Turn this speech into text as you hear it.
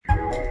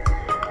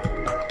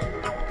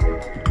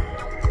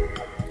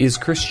Is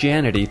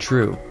Christianity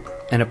True?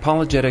 An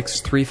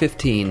Apologetics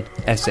 315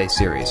 essay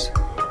series.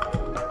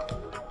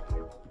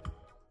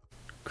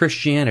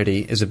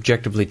 Christianity is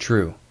Objectively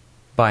True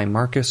by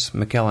Marcus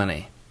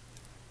McElhenney.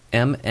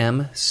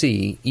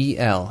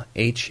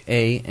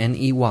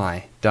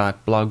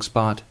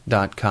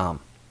 mmcelhaney.blogspot.com.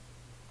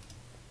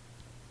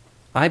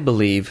 I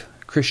believe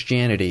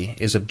Christianity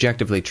is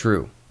objectively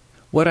true.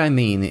 What I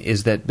mean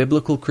is that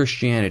biblical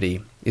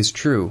Christianity is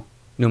true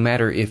no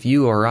matter if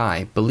you or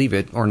I believe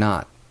it or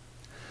not.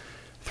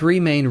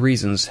 Three main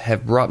reasons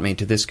have brought me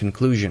to this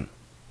conclusion.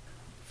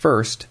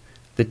 First,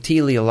 the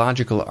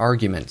teleological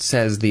argument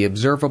says the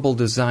observable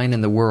design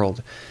in the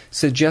world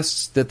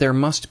suggests that there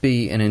must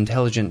be an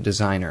intelligent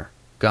designer,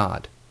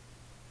 God.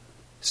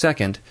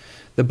 Second,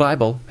 the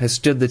Bible has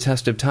stood the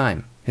test of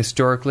time,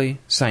 historically,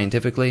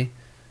 scientifically,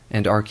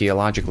 and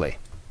archaeologically.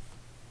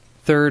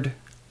 Third,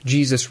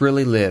 Jesus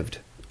really lived,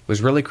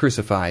 was really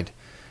crucified,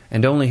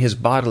 and only his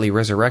bodily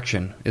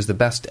resurrection is the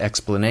best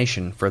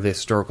explanation for the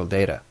historical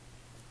data.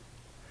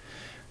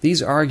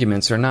 These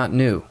arguments are not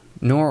new,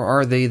 nor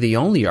are they the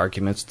only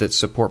arguments that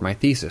support my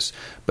thesis,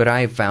 but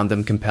I have found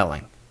them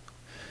compelling.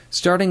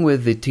 Starting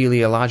with the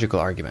teleological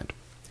argument,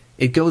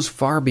 it goes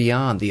far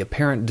beyond the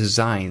apparent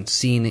design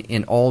seen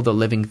in all the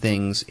living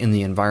things in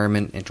the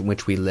environment in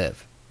which we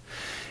live.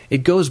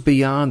 It goes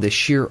beyond the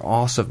sheer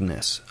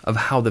awesomeness of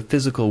how the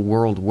physical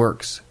world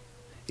works.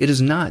 It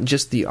is not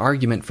just the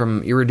argument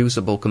from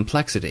irreducible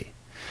complexity.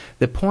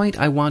 The point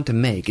I want to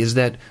make is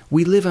that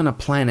we live on a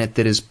planet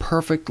that is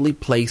perfectly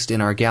placed in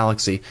our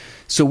galaxy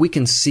so we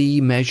can see,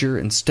 measure,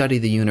 and study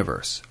the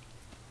universe.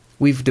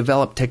 We've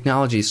developed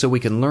technology so we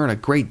can learn a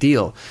great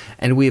deal,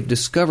 and we have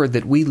discovered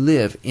that we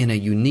live in a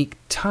unique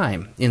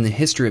time in the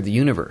history of the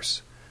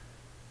universe.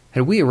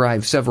 Had we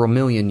arrived several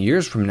million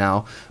years from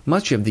now,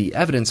 much of the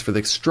evidence for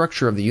the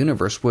structure of the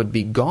universe would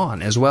be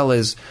gone, as well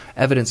as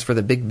evidence for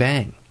the Big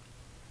Bang.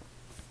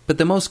 But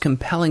the most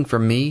compelling for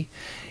me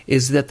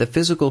is that the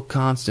physical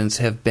constants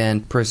have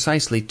been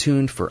precisely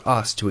tuned for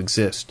us to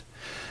exist,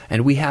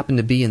 and we happen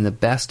to be in the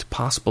best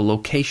possible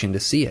location to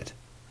see it.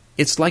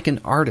 It's like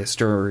an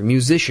artist or a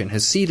musician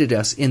has seated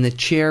us in the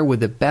chair with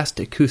the best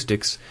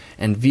acoustics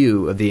and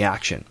view of the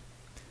action.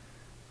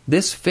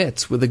 This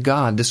fits with the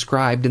God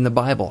described in the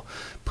Bible,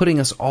 putting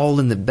us all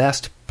in the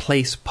best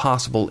place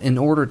possible in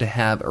order to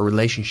have a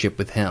relationship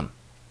with Him.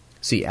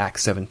 See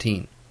Acts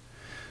 17.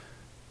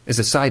 As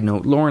a side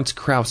note, Lawrence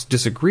Krauss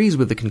disagrees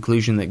with the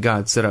conclusion that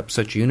God set up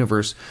such a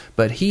universe,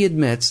 but he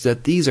admits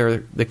that these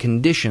are the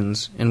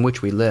conditions in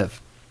which we live.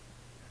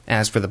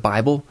 As for the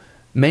Bible,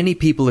 many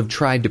people have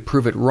tried to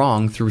prove it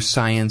wrong through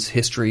science,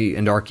 history,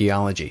 and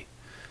archaeology.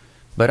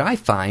 But I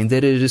find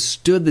that it has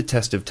stood the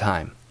test of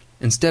time.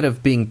 Instead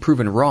of being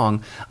proven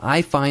wrong,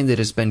 I find that it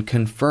has been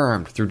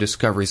confirmed through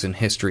discoveries in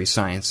history,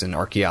 science, and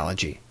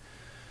archaeology.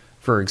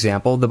 For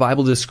example, the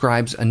Bible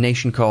describes a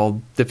nation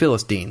called the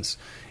Philistines.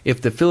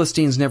 If the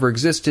Philistines never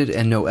existed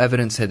and no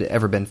evidence had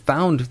ever been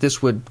found,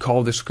 this would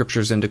call the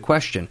Scriptures into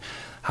question.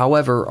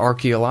 However,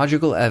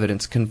 archaeological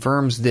evidence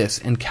confirms this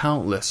and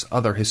countless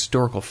other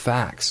historical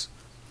facts.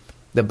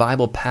 The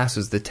Bible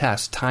passes the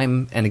test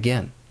time and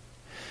again.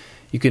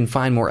 You can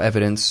find more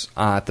evidence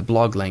at the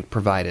blog link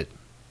provided.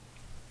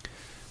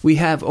 We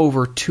have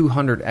over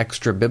 200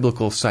 extra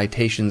biblical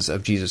citations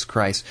of Jesus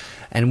Christ,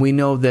 and we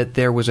know that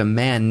there was a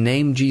man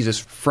named Jesus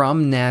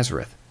from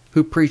Nazareth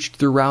who preached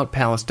throughout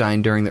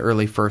Palestine during the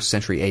early 1st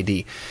century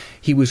A.D.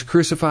 He was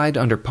crucified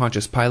under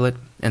Pontius Pilate,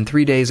 and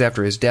 3 days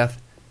after his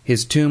death,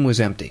 his tomb was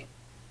empty.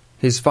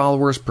 His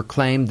followers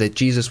proclaimed that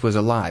Jesus was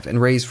alive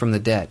and raised from the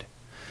dead.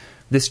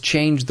 This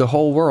changed the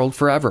whole world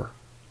forever.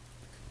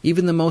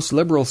 Even the most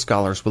liberal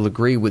scholars will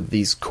agree with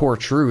these core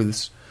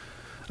truths.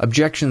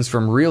 Objections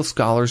from real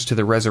scholars to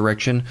the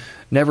resurrection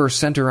never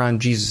center on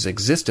Jesus'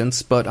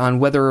 existence, but on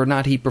whether or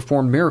not he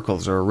performed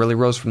miracles or really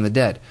rose from the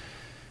dead.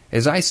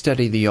 As I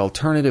study the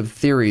alternative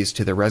theories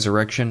to the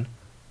resurrection,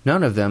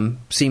 none of them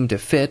seem to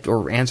fit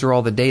or answer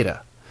all the data.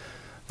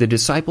 The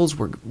disciples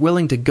were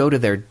willing to go to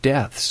their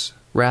deaths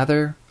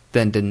rather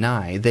than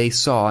deny they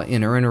saw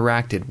and or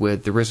interacted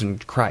with the risen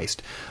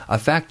Christ, a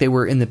fact they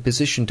were in the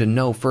position to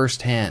know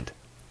firsthand.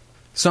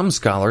 Some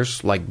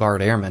scholars, like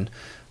Bart Ehrman,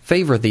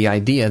 favor the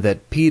idea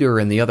that Peter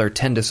and the other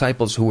 10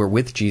 disciples who were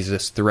with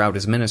Jesus throughout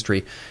his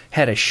ministry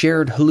had a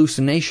shared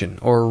hallucination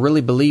or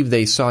really believed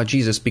they saw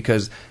Jesus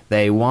because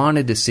they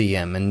wanted to see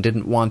him and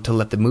didn't want to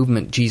let the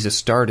movement Jesus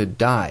started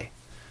die.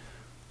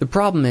 The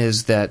problem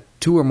is that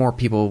 2 or more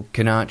people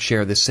cannot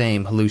share the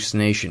same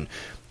hallucination.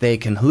 They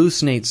can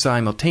hallucinate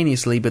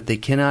simultaneously, but they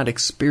cannot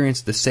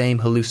experience the same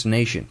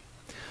hallucination.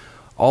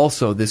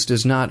 Also, this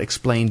does not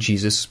explain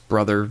Jesus'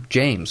 brother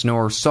James,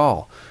 nor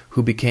Saul,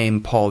 who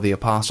became Paul the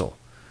Apostle.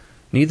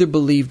 Neither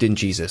believed in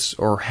Jesus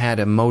or had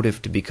a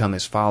motive to become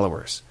his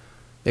followers.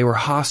 They were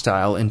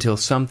hostile until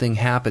something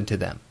happened to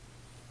them.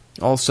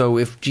 Also,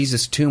 if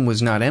Jesus' tomb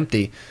was not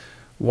empty,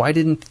 why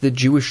didn't the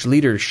Jewish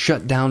leaders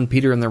shut down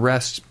Peter and the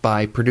rest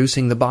by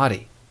producing the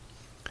body?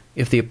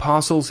 If the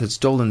apostles had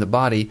stolen the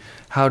body,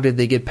 how did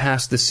they get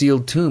past the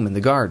sealed tomb and the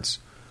guards?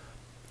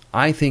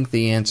 I think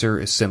the answer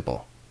is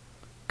simple.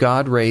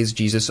 God raised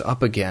Jesus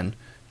up again,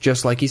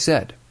 just like he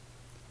said.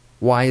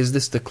 Why is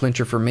this the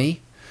clincher for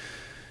me?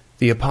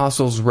 The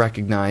apostles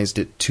recognized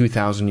it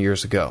 2,000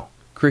 years ago.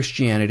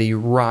 Christianity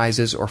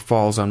rises or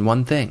falls on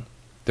one thing,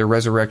 the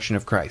resurrection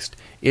of Christ.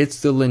 It's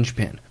the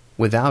linchpin.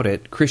 Without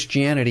it,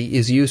 Christianity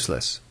is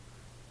useless.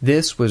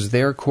 This was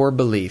their core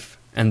belief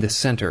and the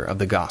center of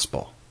the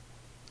gospel.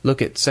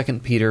 Look at 2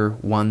 Peter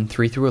 1,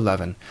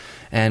 3-11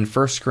 and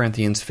 1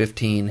 Corinthians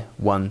 15,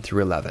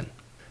 1-11.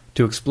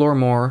 To explore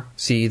more,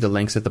 see the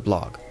links at the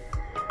blog.